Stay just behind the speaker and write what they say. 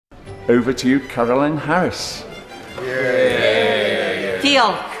over to you, Carolyn Harris.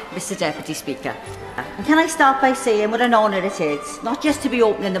 Diolch, Mr Deputy Speaker. And can I start by saying what an honour it is, not just to be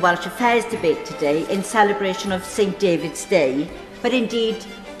opening the Welsh Affairs debate today in celebration of St David's Day, but indeed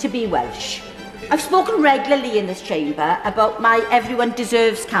to be Welsh. I've spoken regularly in this chamber about my Everyone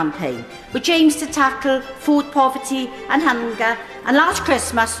Deserves campaign, which aims to tackle food poverty and hunger, and last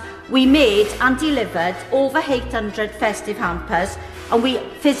Christmas we made and delivered over 800 festive hampers, and we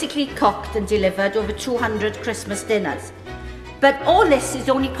physically cooked and delivered over 200 Christmas dinners. But all this is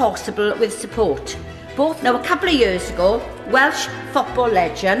only possible with support. Now, a couple of years ago, Welsh football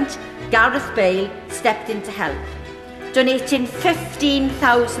legend Gareth Bale stepped in to help, donating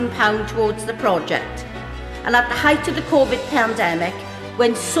 £15,000 towards the project. And at the height of the COVID pandemic,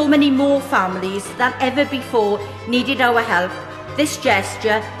 when so many more families than ever before needed our help, this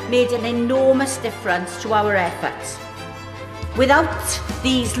gesture made an enormous difference to our efforts. Without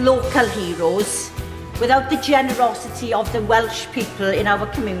these local heroes, without the generosity of the Welsh people in our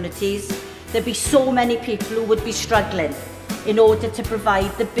communities, there'd be so many people who would be struggling in order to provide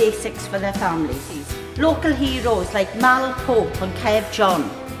the basics for their families. Local heroes like Mal Pope and Kev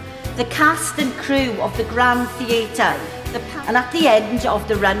John, the cast and crew of the Grand Theatre, and at the end of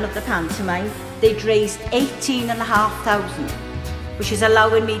the run of the pantomime, they'd raised £18,500, which is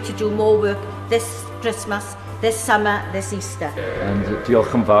allowing me to do more work this Christmas, this summer, this Easter. And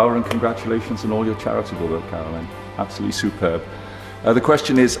diolch yn fawr and congratulations on all your charitable work, Carolyn. Absolutely superb. The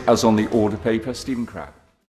question is, as on the order paper, Stephen Crabb.